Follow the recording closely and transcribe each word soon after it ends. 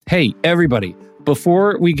Hey, everybody.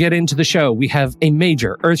 Before we get into the show, we have a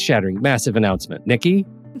major, earth-shattering, massive announcement. Nikki?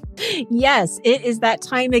 Yes, it is that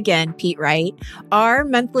time again, Pete Wright. Our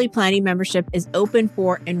monthly planning membership is open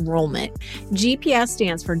for enrollment. GPS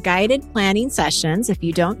stands for Guided Planning Sessions, if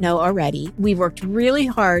you don't know already. We've worked really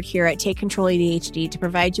hard here at Take Control ADHD to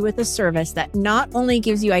provide you with a service that not only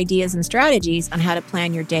gives you ideas and strategies on how to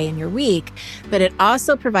plan your day and your week, but it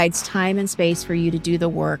also provides time and space for you to do the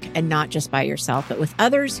work, and not just by yourself, but with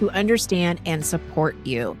others who understand and support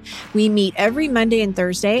you. We meet every Monday and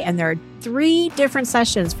Thursday, and there are 3 different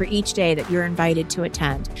sessions for each day that you're invited to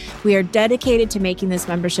attend. We are dedicated to making this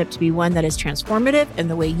membership to be one that is transformative in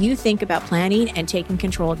the way you think about planning and taking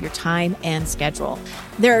control of your time and schedule.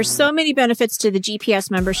 There are so many benefits to the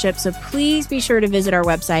GPS membership, so please be sure to visit our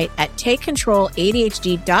website at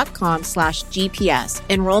takecontroladhd.com/GPS.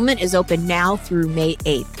 Enrollment is open now through May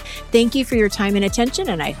 8th. Thank you for your time and attention,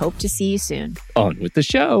 and I hope to see you soon. On with the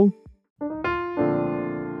show.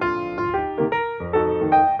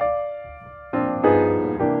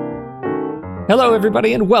 Hello,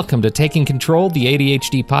 everybody, and welcome to Taking Control, the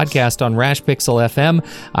ADHD podcast on Rash Pixel FM.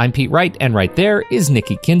 I'm Pete Wright, and right there is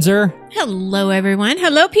Nikki Kinzer. Hello, everyone.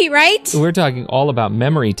 Hello, Pete Wright. We're talking all about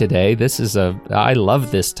memory today. I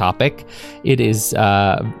love this topic. It is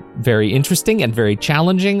very interesting and very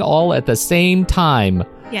challenging all at the same time.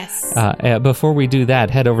 Yes. Before we do that,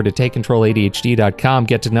 head over to TakeControlADHD.com,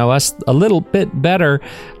 get to know us a little bit better,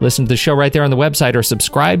 listen to the show right there on the website, or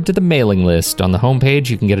subscribe to the mailing list. On the homepage,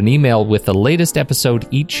 you can get an email with the latest episode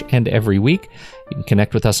each and every week. You can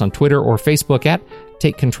connect with us on Twitter or Facebook at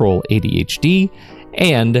TakeControlADHD.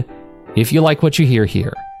 And if you like what you hear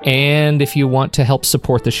here, and if you want to help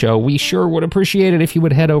support the show, we sure would appreciate it if you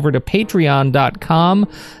would head over to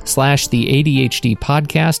patreon.com/the ADHD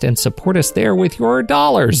podcast and support us there with your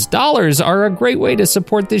dollars. Dollars are a great way to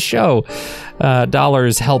support this show.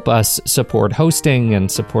 Dollars help us support hosting and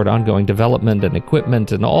support ongoing development and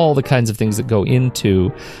equipment and all the kinds of things that go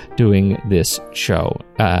into doing this show.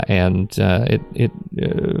 It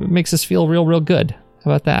makes us feel real good. How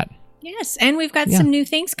about that? Yes, and we've got some new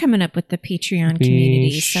things coming up with the Patreon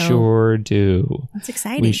community. We sure do. That's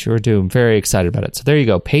exciting. We sure do. I'm very excited about it. So there you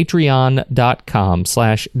go,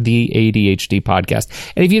 patreon.com/the ADHD podcast.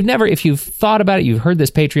 And if you've thought about it, you've heard this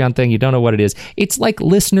Patreon thing, you don't know what it is, it's like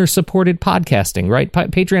listener-supported podcasting, right?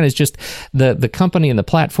 Patreon is just the company and the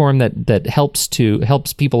platform that helps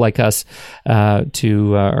people like us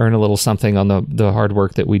to earn a little something on the hard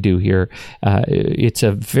work that we do here. It's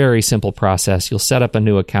a very simple process. You'll set up a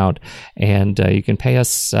new account, and you can pay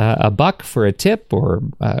us $1 for a tip or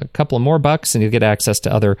a couple of more bucks, and you'll get access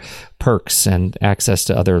to other perks and access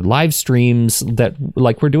to other live streams that,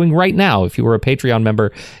 like we're doing right now. If you were a Patreon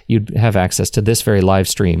member, you'd have access to this very live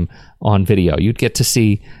stream on video. You'd get to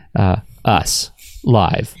see us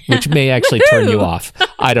live, which may actually turn you off.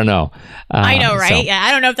 I don't know. I know, right? So. Yeah,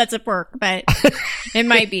 I don't know if that's a perk, but it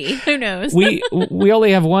might be. Who knows? we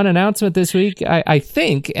only have one announcement this week, I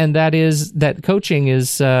think, and that is that coaching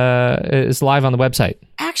is live on the website.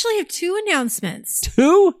 I actually have 2 announcements.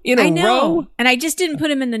 2 in a row? And I just didn't put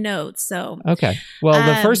them in the notes. So okay. Well,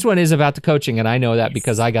 the first one is about the coaching, and I know that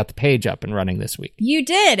because I got the page up and running this week. You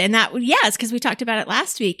did, and it's because we talked about it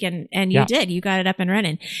last week, and you did. You got it up and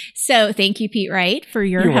running. So thank you, Pete Wright, for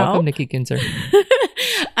your help. You're welcome, Nikki Kinzer.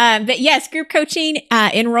 But yes, group coaching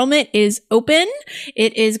enrollment is open.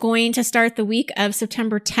 It is going to start the week of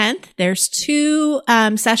September 10th. There's 2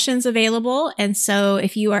 sessions available, and so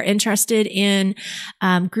if you are interested in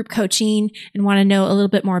group coaching and want to know a little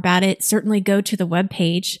bit more about it, certainly go to the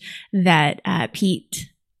webpage that Pete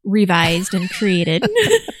revised and created.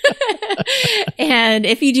 And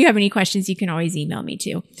if you do have any questions, you can always email me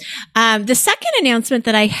too. The second announcement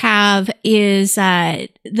that I have is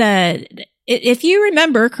if you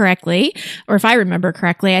remember correctly, or if I remember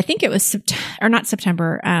correctly, I think it was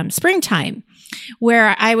springtime,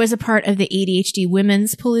 where I was a part of the ADHD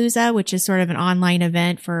Women's Palooza, which is sort of an online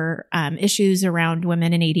event for issues around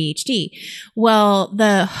women and ADHD. Well,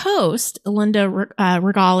 the host, Linda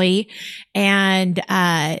Regali, and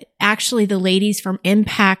actually the ladies from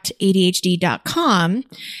ImpactADHD.com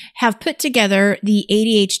have put together the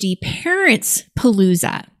ADHD Parents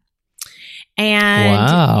Palooza.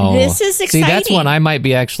 And this is exciting. See, that's one I might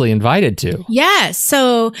be actually invited to. Yes.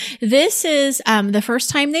 So this is the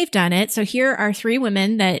first time they've done it. So here are 3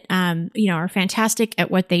 women that are fantastic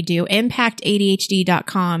at what they do.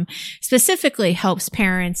 ImpactADHD.com specifically helps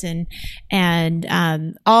parents and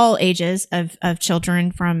all ages of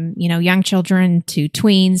children, from young children to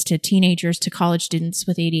tweens to teenagers to college students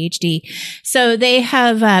with ADHD. So they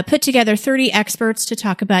have put together 30 experts to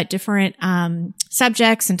talk about different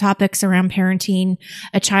subjects and topics around parenting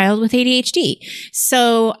a child with ADHD.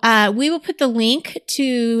 So we will put the link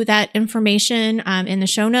to that information in the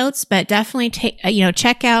show notes, but definitely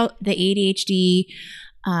check out the ADHD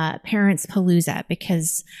Parents Palooza,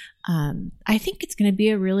 because I think it's going to be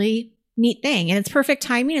a really neat thing, and it's perfect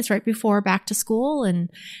timing. It's right before back to school, and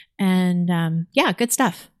good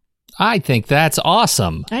stuff. I think that's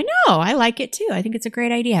awesome. I know. I like it too. I think it's a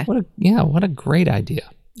great idea. What a great idea.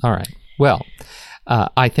 All right. Well,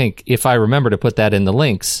 I think if I remember to put that in the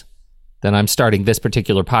links, then I'm starting this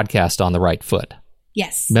particular podcast on the right foot.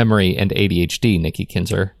 Yes. Memory and ADHD, Nikki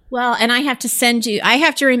Kinzer. Well, and I have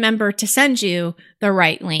to remember to send you the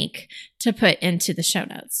right link to put into the show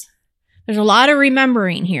notes. There's a lot of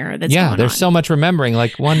remembering here that's going on. There's so much remembering,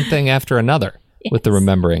 like one thing after another with the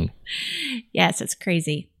remembering. Yes, it's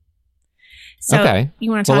crazy. So, okay.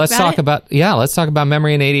 You want to talk about it? Let's talk about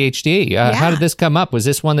memory and ADHD. How did this come up? Was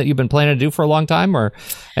this one that you've been planning to do for a long time,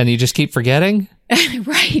 and you just keep forgetting?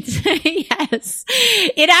 Right. Yes.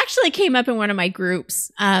 It actually came up in one of my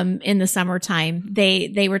groups in the summertime.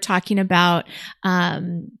 They were talking about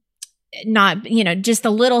not, just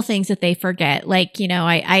the little things that they forget. Like,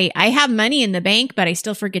 I have money in the bank, but I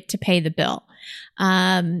still forget to pay the bill.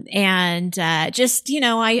 I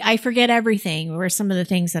forget everything, or some of the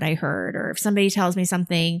things that I heard, or if somebody tells me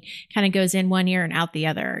something kind of goes in one ear and out the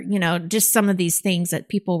other, just some of these things that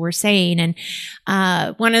people were saying. And,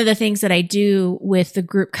 one of the things that I do with the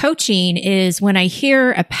group coaching is when I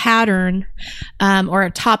hear a pattern, or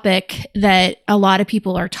a topic that a lot of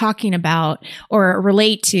people are talking about or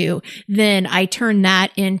relate to, then I turn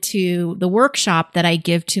that into the workshop that I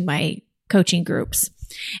give to my coaching groups.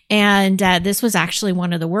 And this was actually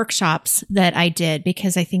one of the workshops that I did,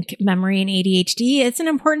 because I think memory and ADHD, it's an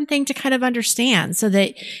important thing to kind of understand, so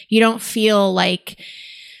that you don't feel like,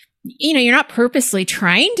 you're not purposely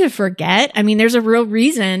trying to forget. I mean, there's a real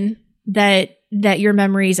reason that your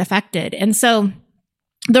memory is affected. And so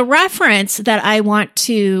the reference that I want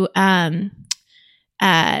to, a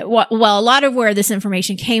lot of where this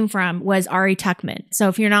information came from was Ari Tuckman. So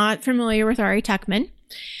if you're not familiar with Ari Tuckman,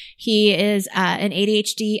 he is an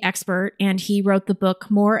ADHD expert, and he wrote the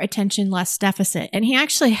book More Attention, Less Deficit. And he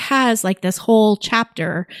actually has like this whole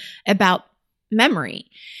chapter about memory,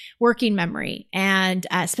 working memory, and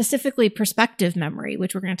specifically perspective memory,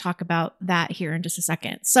 which we're going to talk about that here in just a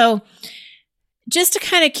second. So just to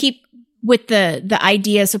kind of keep with the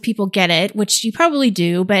idea so people get it, which you probably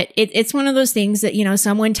do, but it's one of those things that,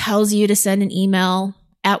 someone tells you to send an email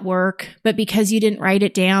at work, but because you didn't write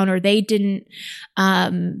it down, or they didn't,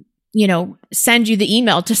 send you the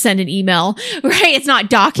email to send an email, right? It's not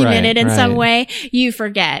documented in some way. You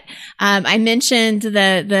forget. I mentioned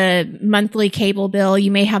the monthly cable bill.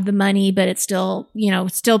 You may have the money, but it's still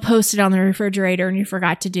posted on the refrigerator and you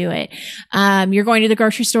forgot to do it. You're going to the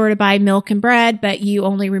grocery store to buy milk and bread, but you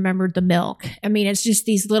only remembered the milk. I mean, it's just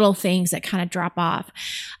these little things that kind of drop off.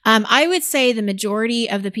 I would say the majority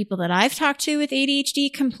of the people that I've talked to with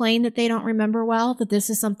ADHD complain that they don't remember well, that this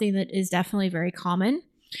is something that is definitely very common.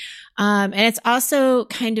 And it's also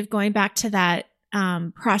kind of going back to that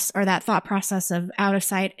that thought process of out of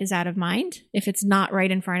sight is out of mind. If it's not right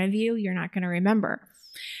in front of you, you're not going to remember.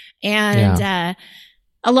 And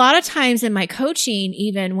a lot of times in my coaching,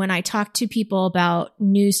 even when I talk to people about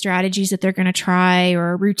new strategies that they're going to try,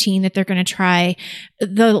 or a routine that they're going to try,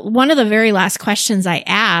 one of the very last questions I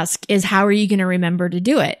ask is, how are you going to remember to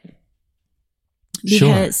do it?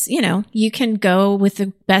 Because, you can go with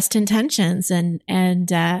the best intentions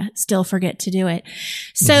and still forget to do it.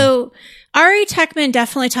 So Ari Tuckman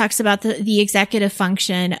definitely talks about the executive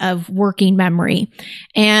function of working memory.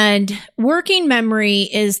 And working memory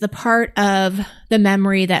is the part of the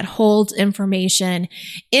memory that holds information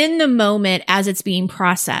in the moment as it's being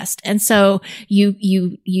processed. And so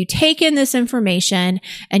you take in this information,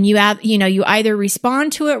 and you either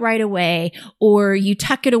respond to it right away, or you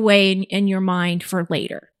tuck it away in your mind for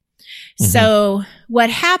later. So what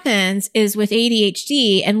happens is with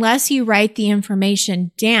ADHD, unless you write the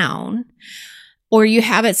information down or you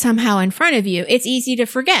have it somehow in front of you, it's easy to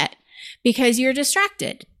forget because you're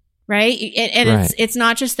distracted, right? And it's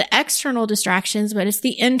not just the external distractions, but it's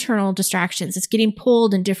the internal distractions. It's getting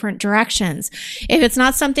pulled in different directions. If it's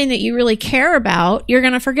not something that you really care about, you're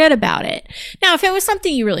going to forget about it. Now, if it was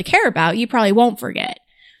something you really care about, you probably won't forget.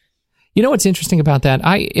 You know what's interesting about that?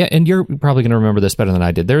 And you're probably going to remember this better than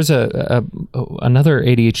I did. There's another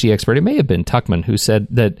ADHD expert, it may have been Tuckman, who said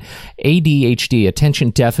that ADHD, attention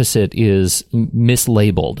deficit, is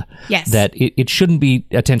mislabeled. Yes. That it shouldn't be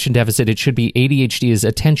attention deficit. It should be ADHD is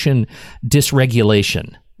attention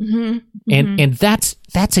dysregulation. And that's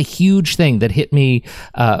a huge thing that hit me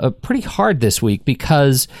pretty hard this week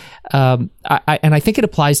because I think it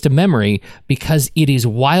applies to memory because it is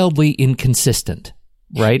wildly inconsistent.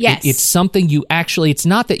 Right? Yes. It's something you actually, it's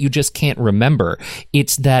not that you just can't remember.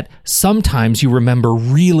 It's that sometimes you remember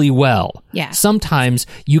really well. Yeah. Sometimes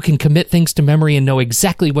you can commit things to memory and know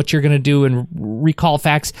exactly what you're going to do and recall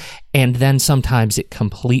facts. And then sometimes it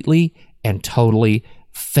completely and totally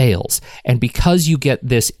fails. And because you get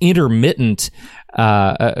this intermittent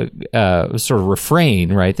sort of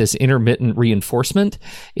refrain, right? This intermittent reinforcement,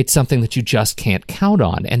 it's something that you just can't count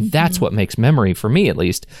on. And that's what makes memory, for me at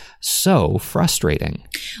least, so frustrating.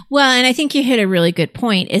 Well, and I think you hit a really good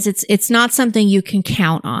point is it's not something you can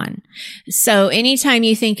count on. So anytime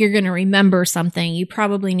you think you're going to remember something, you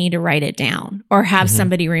probably need to write it down or have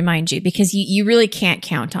somebody remind you because you really can't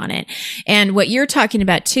count on it. And what you're talking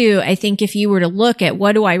about too, I think if you were to look at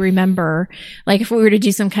what do I remember, like if we were to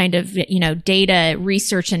do some kind of, data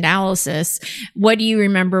research analysis, what do you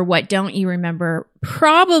remember? What don't you remember?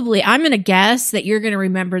 Probably, I'm going to guess that you're going to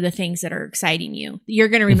remember the things that are exciting you. You're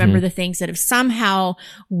going to remember the things that have somehow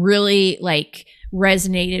really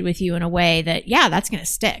resonated with you in a way that, that's going to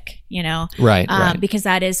stick, Right. Because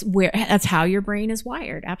that's how your brain is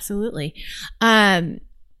wired. Absolutely.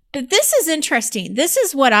 But this is interesting. This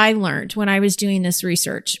is what I learned when I was doing this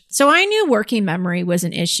research. So I knew working memory was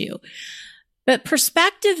an issue, but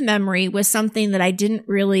perspective memory was something that I didn't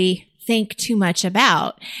really think too much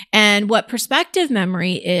about. And what perspective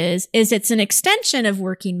memory is it's an extension of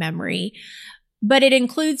working memory, but it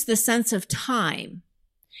includes the sense of time.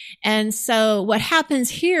 And so what happens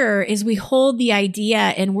here is we hold the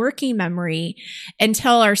idea in working memory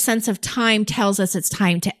until our sense of time tells us it's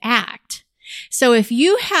time to act. So if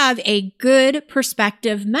you have a good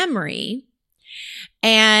perspective memory,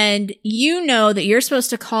 and you know that you're supposed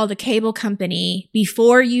to call the cable company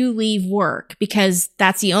before you leave work because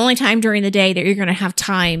that's the only time during the day that you're going to have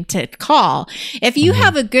time to call. If you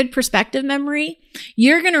have a good perspective memory,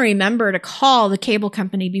 you're going to remember to call the cable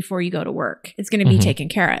company before you go to work. It's going to be taken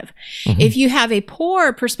care of. If you have a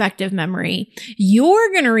poor perspective memory, you're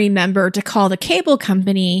going to remember to call the cable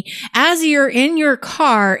company as you're in your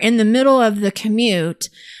car in the middle of the commute,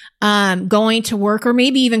 going to work or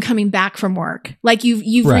maybe even coming back from work. Like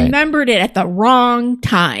you've remembered it at the wrong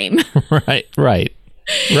time. Right. Right.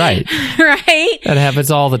 Right? That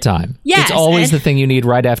happens all the time. Yes. It's always the thing you need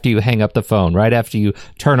right after you hang up the phone, right after you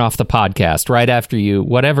turn off the podcast, right after you,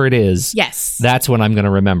 whatever it is. Yes. That's when I'm going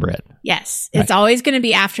to remember it. Yes. It's always going to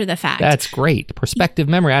be after the fact. That's great. Perspective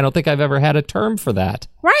memory. I don't think I've ever had a term for that.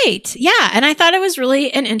 Right. Yeah. And I thought it was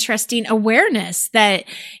really an interesting awareness that,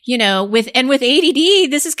 with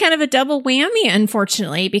ADD, this is kind of a double whammy,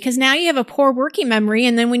 unfortunately, because now you have a poor working memory.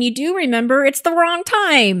 And then when you do remember, it's the wrong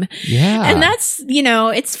time. Yeah. And that's,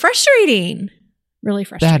 it's frustrating. Really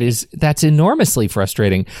frustrating. That's enormously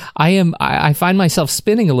frustrating. I find myself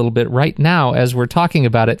spinning a little bit right now as we're talking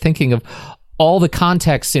about it, thinking of all the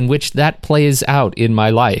contexts in which that plays out in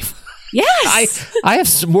my life. Yes. I have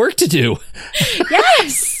some work to do.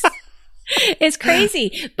 Yes. It's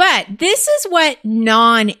crazy. But this is what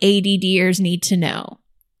non-ADDers need to know.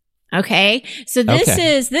 Okay. So this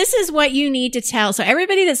is what you need to tell. So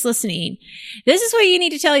everybody that's listening, this is what you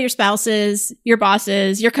need to tell your spouses, your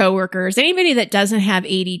bosses, your coworkers, anybody that doesn't have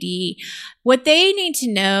ADD. What they need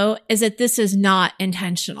to know is that this is not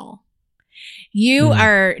intentional. You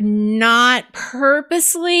are not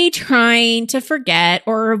purposely trying to forget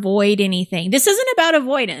or avoid anything. This isn't about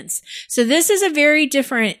avoidance. So this is a very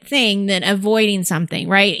different thing than avoiding something,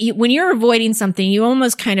 right? When you're avoiding something, you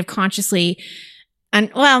almost kind of consciously,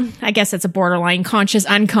 I guess that's a borderline conscious,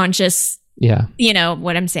 unconscious. Yeah. You know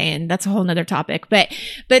what I'm saying? That's a whole nother topic. But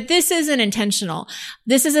this isn't intentional.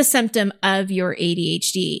 This is a symptom of your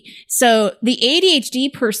ADHD. So the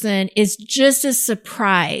ADHD person is just as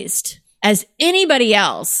surprised as anybody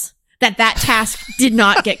else that task did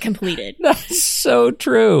not get completed. That's so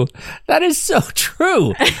true. That is so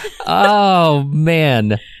true. Oh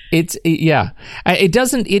man. It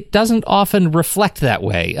doesn't often reflect that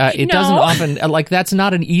way. Doesn't often, that's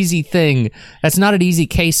not an easy thing. That's not an easy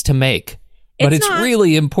case to make, but it's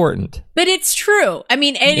really important. But it's true. I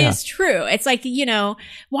mean, it is true. It's like,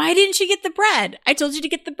 why didn't you get the bread? I told you to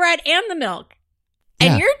get the bread and the milk.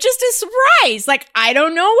 And you're just as surprised. Like, I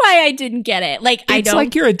don't know why I didn't get it. It's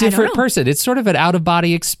like you're a different person. It's sort of an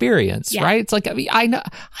out-of-body experience, right? It's like, I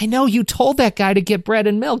know you told that guy to get bread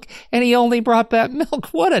and milk, and he only brought back milk.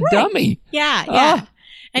 What a dummy. Yeah.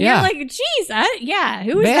 And you're like, geez,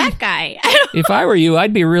 who is that guy? If I were you,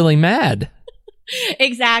 I'd be really mad.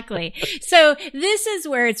 Exactly. So this is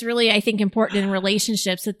where it's really, I think, important in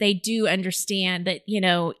relationships that they do understand that,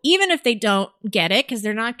 even if they don't get it, because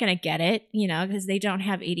they're not going to get it, because they don't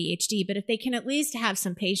have ADHD, but if they can at least have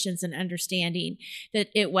some patience and understanding that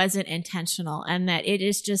it wasn't intentional and that it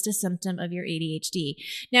is just a symptom of your ADHD.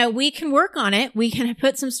 Now we can work on it. We can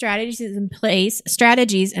put some strategies in place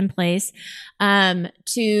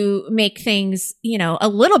to make things, a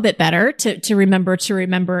little bit better. To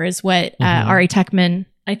remember is what Ari Techman,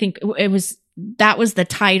 I think that was the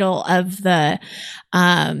title of the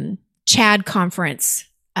CHAD conference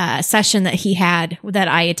session that he had that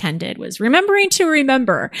I attended, was remembering to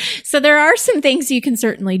remember. So there are some things you can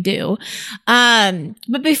certainly do.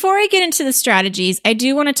 But before I get into the strategies, I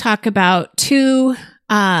do want to talk about two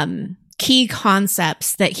key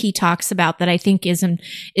concepts that he talks about that I think is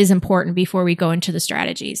important before we go into the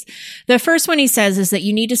strategies. The first one he says is that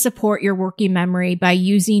you need to support your working memory by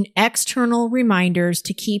using external reminders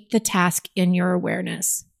to keep the task in your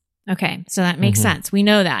awareness. Okay, so that makes sense. We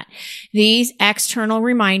know that. These external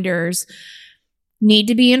reminders need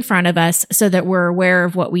to be in front of us so that we're aware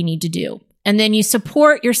of what we need to do. And then you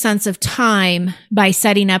support your sense of time by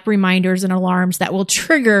setting up reminders and alarms that will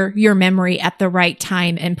trigger your memory at the right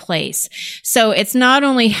time and place. So it's not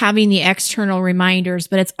only having the external reminders,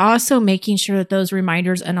 but it's also making sure that those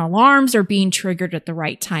reminders and alarms are being triggered at the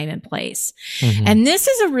right time and place. And this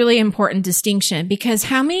is a really important distinction, because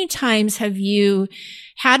how many times have you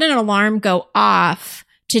had an alarm go off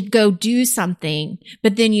to go do something,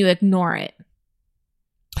 but then you ignore it?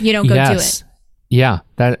 You don't go do it. Yeah,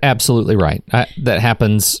 that's absolutely right. That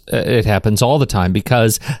happens. It happens all the time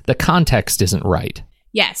because the context isn't right.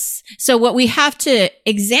 Yes. So what we have to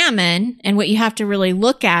examine and what you have to really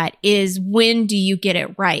look at is, when do you get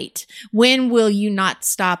it right? When will you not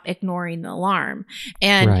stop ignoring the alarm?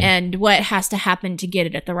 And what has to happen to get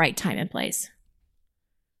it at the right time and place?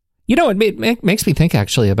 It makes me think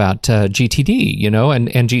actually about GTD,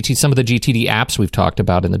 and some of the GTD apps we've talked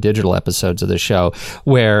about in the digital episodes of the show,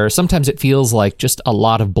 where sometimes it feels like just a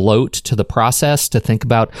lot of bloat to the process to think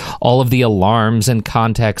about all of the alarms and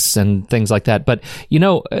contexts and things like that. But,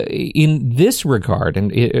 in this regard,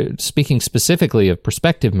 and speaking specifically of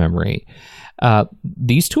perspective memory,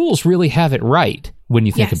 these tools really have it right. When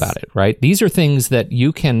you think about it, right? These are things that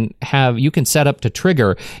you can set up to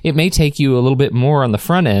trigger. It may take you a little bit more on the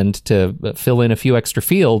front end to fill in a few extra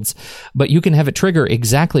fields, but you can have it trigger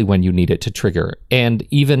exactly when you need it to trigger. And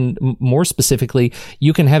even more specifically,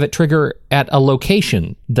 you can have it trigger at a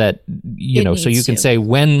location that, so you can say,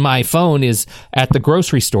 when my phone is at the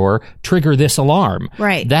grocery store, trigger this alarm.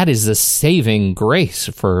 Right. That is a saving grace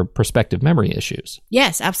for perspective memory issues.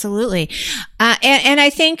 Yes, absolutely. And I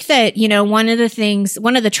think that,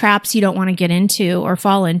 one of the traps you don't want to get into or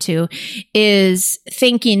fall into is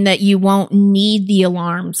thinking that you won't need the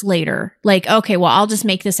alarms later. Like, okay, well, I'll just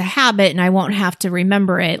make this a habit and I won't have to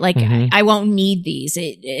remember it. Like, I won't need these.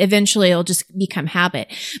 Eventually it'll just become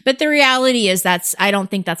habit. But the reality is I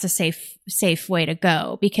don't think that's a safe way to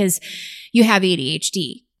go, because you have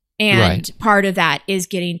ADHD. And part of that is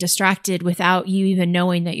getting distracted without you even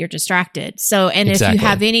knowing that you're distracted. So, and if you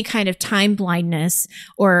have any kind of time blindness,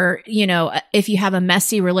 or, if you have a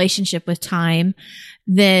messy relationship with time,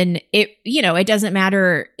 then it doesn't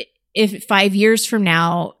matter if 5 years from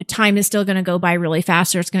now, time is still going to go by really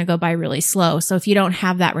fast or it's going to go by really slow. So if you don't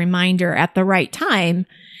have that reminder at the right time,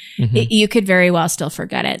 you could very well still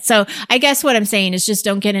forget it. So I guess what I'm saying is, just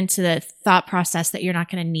don't get into the thought process that you're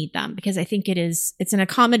not going to need them, because I think it's an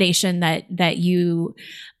accommodation that you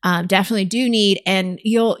definitely do need, and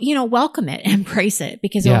you'll, welcome it, embrace it,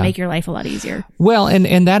 because it'll make your life a lot easier. Well,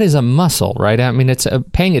 and that is a muscle, right? I mean, it's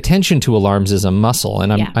paying attention to alarms is a muscle.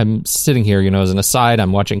 And I'm sitting here, as an aside,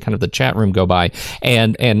 I'm watching kind of the chat room go by,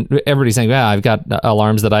 and everybody's saying, I've got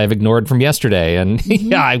alarms that I've ignored from yesterday. And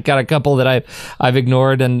I've got a couple that I've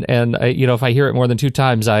ignored, and if I hear it more than 2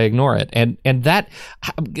 times, I ignore it. And that,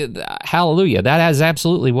 hallelujah, that is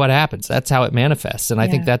absolutely what happens. That's how it manifests. And I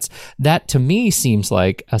think that to me seems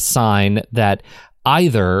like a sign that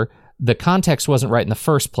either the context wasn't right in the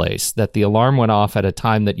first place, that the alarm went off at a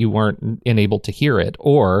time that you weren't able to hear it,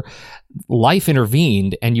 or life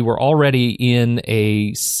intervened and you were already in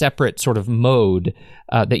a separate sort of mode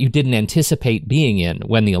that you didn't anticipate being in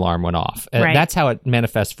when the alarm went off. That's how it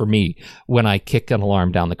manifests for me when I kick an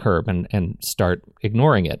alarm down the curb and start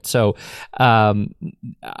ignoring it. So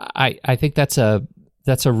I think that's a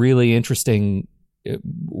really interesting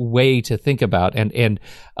way to think about, and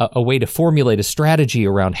a way to formulate a strategy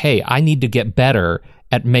around, hey, I need to get better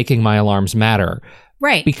at making my alarms matter,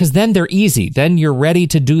 Right. Because then they're easy. Then you're ready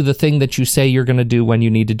to do the thing that you say you're going to do when you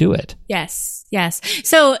need to do it. Yes.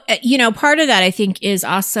 So, part of that I think is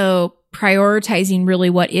also prioritizing really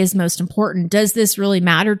what is most important. Does this really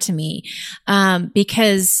matter to me?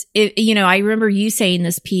 Because I remember you saying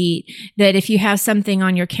this, Pete, that if you have something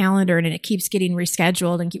on your calendar and it keeps getting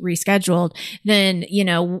rescheduled, then,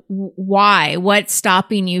 why? What's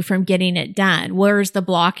stopping you from getting it done? Where's the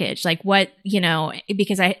blockage? Like what,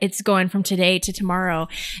 because it's going from today to tomorrow.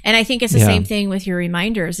 And I think it's the same thing with your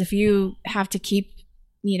reminders. If you have to keep,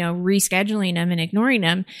 rescheduling them and ignoring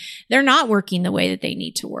them, they're not working the way that they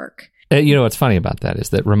need to work. What's funny about that is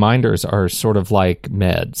that reminders are sort of like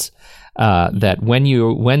meds. That when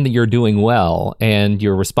you're doing well and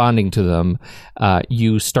you're responding to them,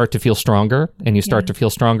 you start to feel stronger, and you start to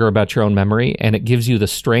feel stronger about your own memory, and it gives you the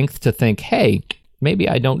strength to think, hey, maybe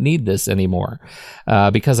I don't need this anymore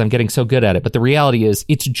because I'm getting so good at it. But the reality is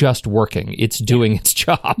it's just working. It's doing its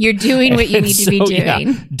job. You're doing what you need to be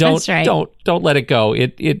doing. Yeah, don't let it go.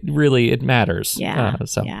 It really matters. Yeah.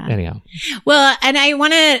 Anyhow. Well, and I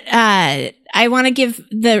want to give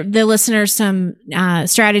the listeners some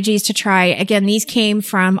strategies to try. Again, these came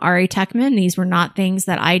from Ari Techman. These were not things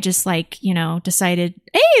that I just decided,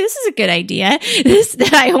 hey, this is a good idea.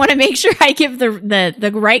 I want to make sure I give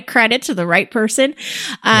the right credit to the right person.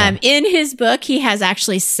 In his book, he has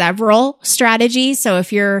actually several strategies. So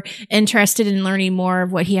if you're interested in learning more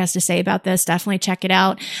of what he has to say about this, definitely check it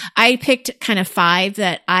out. I picked kind of 5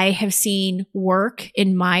 that I have seen work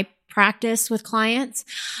in my practice with clients.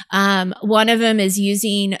 One of them is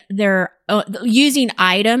using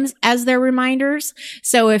items as their reminders.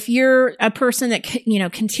 So if you're a person that,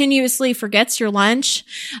 continuously forgets your lunch,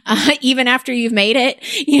 even after you've made it,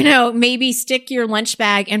 maybe stick your lunch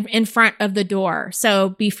bag in front of the door.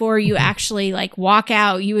 So before you actually walk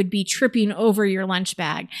out, you would be tripping over your lunch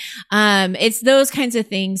bag. It's those kinds of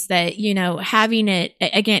things that, having it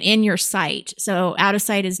again in your sight. So out of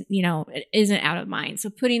sight is, isn't out of mind. So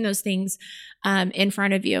putting those things, in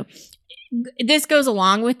front of you. This goes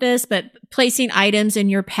along with this, but placing items in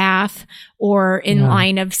your path or in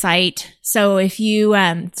line of sight. So if you,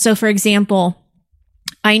 for example,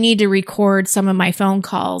 I need to record some of my phone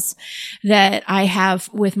calls that I have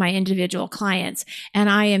with my individual clients, and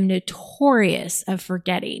I am notorious of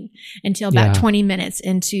forgetting until about 20 minutes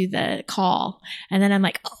into the call. And then I'm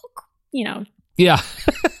like, yeah.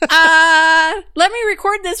 Let me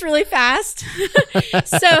record this really fast.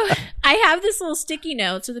 So I have this little sticky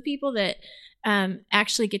note. So the people that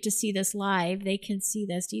actually get to see this live, they can see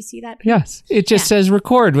this. Do you see that? Yes. It just says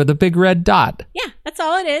record with a big red dot. Yeah, that's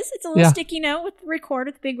all it is. It's a little sticky note with record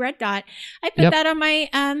with a big red dot. I put that on my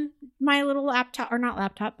my little laptop, or not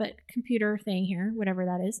laptop, but computer thing here, whatever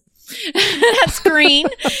that is. That screen.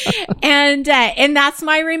 And that's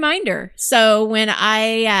my reminder. So when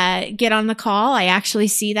I get on the call, I actually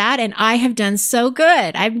see that, and I have done so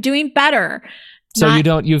good. I'm doing better. So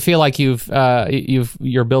you feel like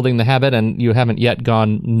you're building the habit and you haven't yet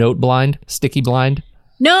gone note blind, sticky blind?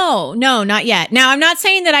 No, not yet. Now, I'm not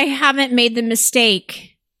saying that I haven't made the mistake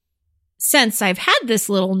since I've had this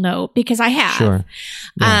little note, because I have. Sure.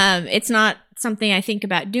 Yeah. It's not something I think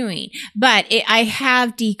about doing, but I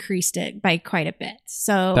have decreased it by quite a bit.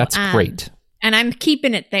 So that's great. And I'm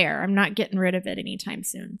keeping it there. I'm not getting rid of it anytime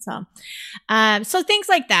soon. So things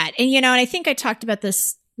like that. And, and I think I talked about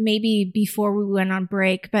this maybe before we went on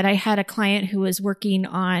break, but I had a client who was working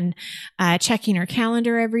on checking her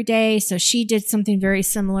calendar every day. So she did something very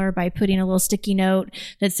similar by putting a little sticky note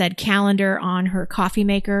that said calendar on her coffee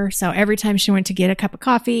maker. So every time she went to get a cup of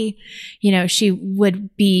coffee, she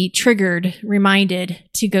would be reminded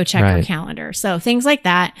to go check her calendar. So things like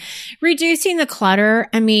that. Reducing the clutter.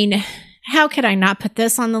 I mean, how could I not put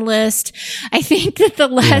this on the list? I think that the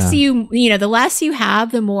less the less you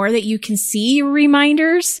have, the more that you can see your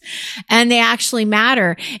reminders, and they actually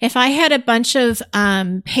matter. If I had a bunch of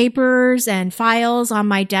papers and files on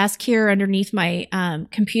my desk here underneath my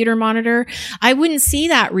computer monitor, I wouldn't see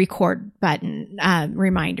that record button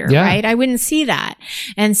reminder, right? I wouldn't see that.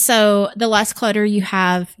 And so the less clutter you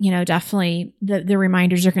have, definitely the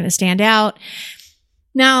reminders are going to stand out.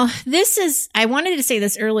 Now, I wanted to say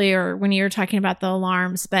this earlier when you were talking about the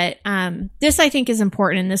alarms, but this I think is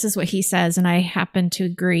important, and this is what he says, and I happen to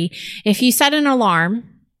agree. If you set an alarm,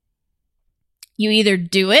 you either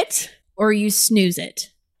do it or you snooze it.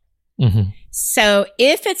 Mm-hmm. So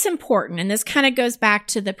if it's important, and this kind of goes back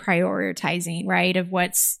to the prioritizing, right, of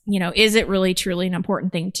what's, is it really truly an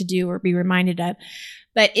important thing to do or be reminded of?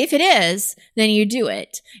 But if it is, then you do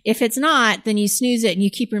it. If it's not, then you snooze it and you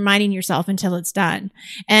keep reminding yourself until it's done.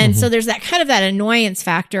 And so there's that kind of that annoyance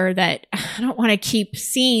factor that I don't want to keep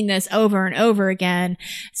seeing this over and over again.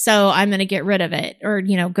 So I'm going to get rid of it or,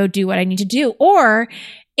 go do what I need to do. Or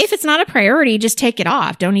if it's not a priority, just take it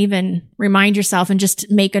off. Don't even remind yourself and just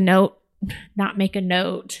make a note, not make a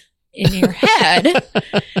note in your head,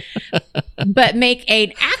 but make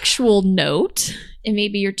an actual note in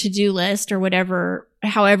maybe your to-do list or whatever,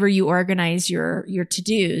 however you organize your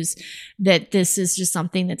to-dos, that this is just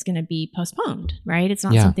something that's going to be postponed, right? It's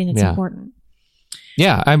not something that's important.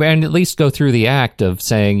 Yeah, and at least go through the act of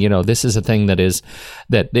saying, this is a thing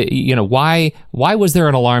why was there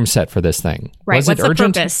an alarm set for this thing? Right. Was What's it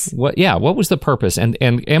urgent? The purpose? What was the purpose? And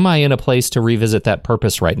am I in a place to revisit that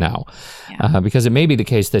purpose right now? Yeah. Because it may be the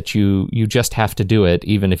case that you just have to do it,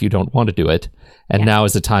 even if you don't want to do it, and now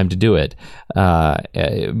is the time to do it. But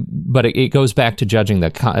it goes back to judging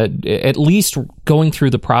at least going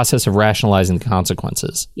through the process of rationalizing the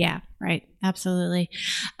consequences. Yeah. Right. Absolutely.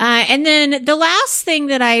 And then the last thing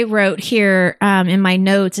that I wrote here in my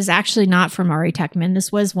notes is actually not from Ari Techman.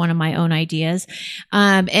 This was one of my own ideas.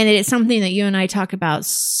 And it's something that you and I talk about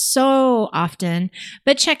so often,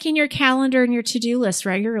 but checking your calendar and your to-do list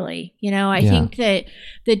regularly. I think that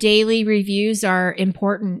the daily reviews are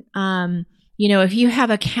important. If you have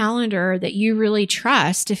a calendar that you really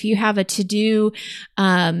trust, if you have a to-do,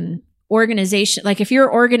 organization, like if you're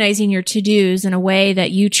organizing your to-dos in a way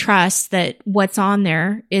that you trust that what's on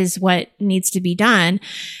there is what needs to be done,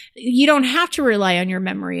 you don't have to rely on your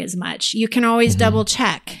memory as much. You can always double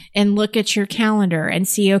check and look at your calendar and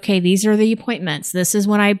see, okay, these are the appointments. This is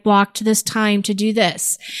when I blocked this time to do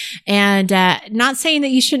this. And not saying that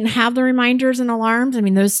you shouldn't have the reminders and alarms. I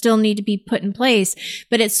mean, those still need to be put in place,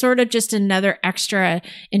 but it's sort of just another extra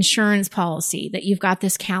insurance policy that you've got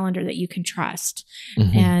this calendar that you can trust.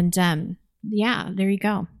 And there you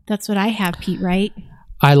go. That's what I have, Pete, right?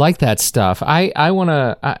 I like that stuff. I want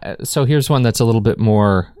to, so here's one that's a little bit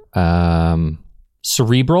more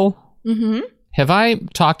cerebral. Have I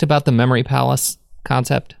talked about the memory palace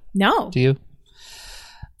concept? No. Do you?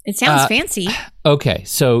 It sounds fancy. Okay,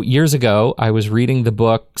 so years ago, I was reading the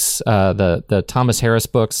books, the Thomas Harris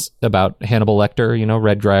books about Hannibal Lecter,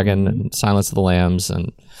 Red Dragon and Silence of the Lambs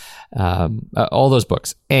and all those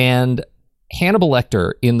books. And Hannibal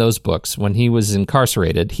Lecter, in those books, when he was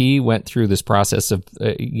incarcerated, he went through this process of,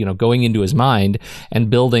 going into his mind and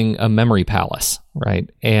building a memory palace, right?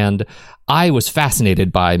 And I was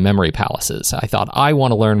fascinated by memory palaces. I thought, I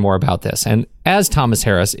want to learn more about this. And as Thomas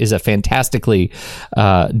Harris is a fantastically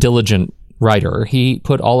diligent writer, he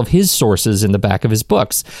put all of his sources in the back of his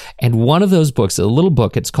books. And one of those books, a little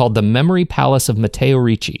book, it's called The Memory Palace of Matteo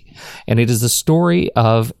Ricci. And it is the story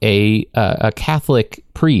of a Catholic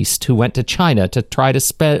priest who went to China to try to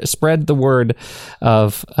spread the word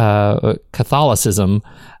of Catholicism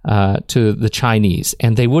to the Chinese,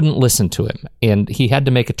 and they wouldn't listen to him, and he had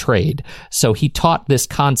to make a trade. So he taught this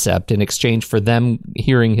concept in exchange for them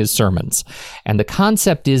hearing his sermons. And the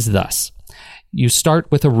concept is thus: you start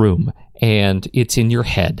with a room, and it's in your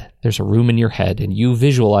head. There's a room in your head, and you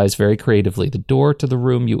visualize very creatively the door to the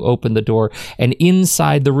room. You open the door, and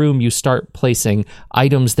inside the room, you start placing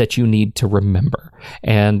items that you need to remember,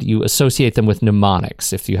 and you associate them with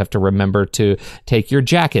mnemonics. If you have to remember to take your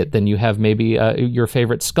jacket, then you have maybe your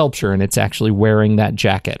favorite sculpture, and it's actually wearing that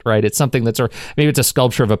jacket, right? It's something that's, or maybe it's a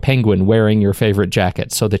sculpture of a penguin wearing your favorite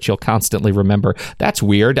jacket, so that you'll constantly remember, that's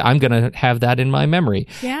weird, I'm going to have that in my memory.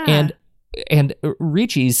 Yeah. And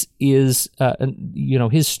Ricci's is,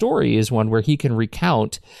 his story is one where he can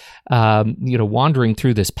recount, wandering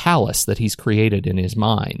through this palace that he's created in his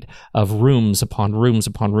mind of rooms upon rooms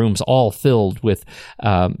upon rooms, all filled with,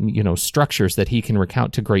 structures that he can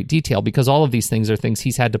recount to great detail, because all of these things are things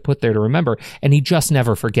he's had to put there to remember, and he just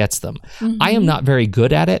never forgets them. I am not very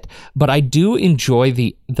good at it, but I do enjoy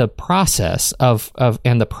the process of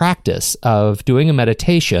and the practice of doing a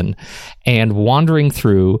meditation and wandering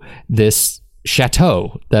through this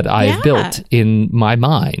chateau that I've built in my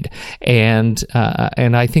mind, and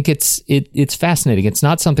I think it's fascinating. It's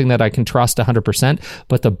not something that I can trust 100%,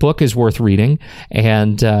 but the book is worth reading,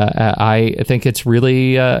 and I think it's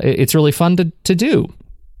really fun to do.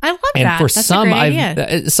 I love and that. for That's some, a great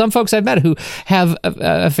idea. some folks I've met who have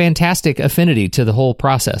a fantastic affinity to the whole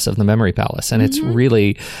process of the Memory Palace, and it's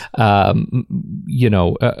really,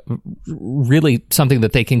 really something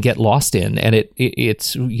that they can get lost in, and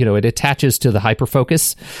it's it attaches to the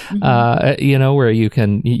hyperfocus, where you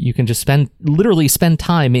can just literally spend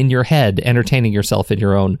time in your head entertaining yourself in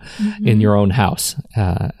your own house,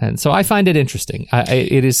 and so I find it interesting.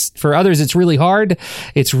 It is for others. It's really hard.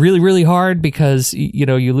 It's really, really hard because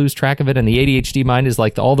you lose track of it, and the ADHD mind is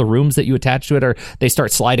like all the rooms that you attach to it they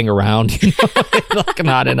start sliding around, like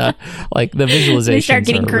not in a like the visualizations. They start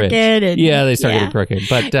getting crooked. They start getting crooked,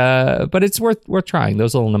 but it's worth trying.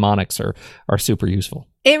 Those little mnemonics are super useful.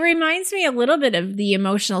 It reminds me a little bit of the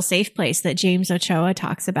emotional safe place that James Ochoa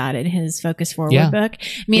talks about in his Focus Forward book.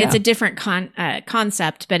 I mean, it's a different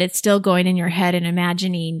concept, but it's still going in your head and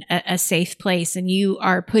imagining a safe place, and you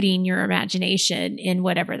are putting your imagination in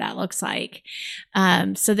whatever that looks like.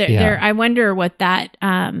 So I wonder what that,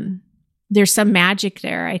 there's some magic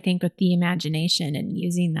there, I think, with the imagination and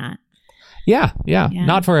using that. Yeah.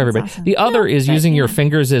 Not for everybody. Awesome. The other is using your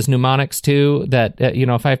fingers as mnemonics too. That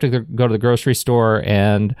if I have to go to the grocery store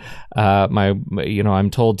and I'm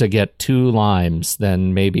told to get 2 limes,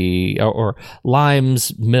 then maybe or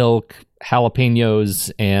limes, milk,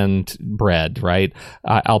 jalapenos, and bread. Right?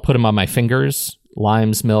 I'll put them on my fingers.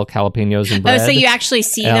 Limes, milk, jalapenos, and bread. Oh, so you actually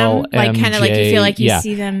see them, like kind of like you feel like you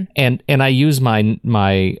see them. And I use my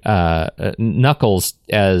knuckles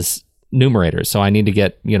as numerators, so I need to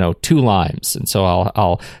get 2 limes, and so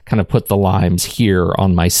I'll kind of put the limes here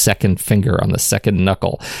on my second finger, on the second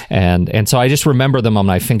knuckle, and so I just remember them on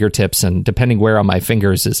my fingertips, and depending where on my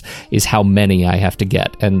fingers is how many I have to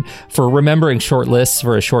get. And for remembering short lists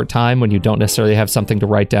for a short time when you don't necessarily have something to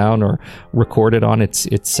write down or record it on,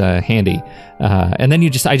 it's handy. And then I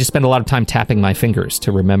just spend a lot of time tapping my fingers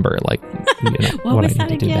to remember what I need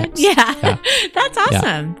to do next. Yeah. That's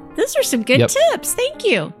awesome. Those are some good tips. Thank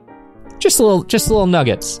you. Just little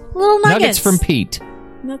nuggets. Nuggets from Pete.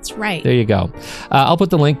 That's right. There you go. I'll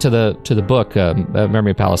put the link to the book,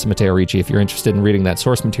 Memory Palace of Matteo Ricci, if you're interested in reading that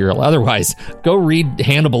source material. Otherwise, go read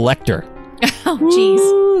Hannibal Lecter. Oh,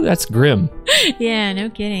 jeez. That's grim. Yeah,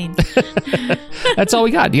 no kidding. That's all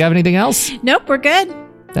we got. Do you have anything else? Nope, we're good.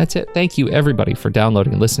 That's it. Thank you, everybody, for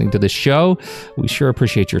downloading and listening to this show. We sure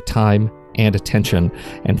appreciate your time and attention.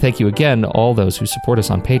 And thank you again to all those who support us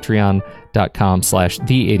on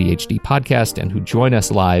patreon.com/the ADHD podcast and who join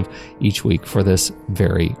us live each week for this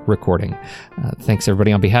very recording. Thanks,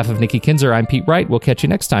 everybody. On behalf of Nikki Kinzer, I'm Pete Wright. We'll catch you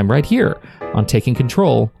next time right here on Taking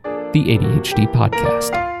Control, the ADHD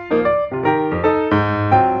podcast.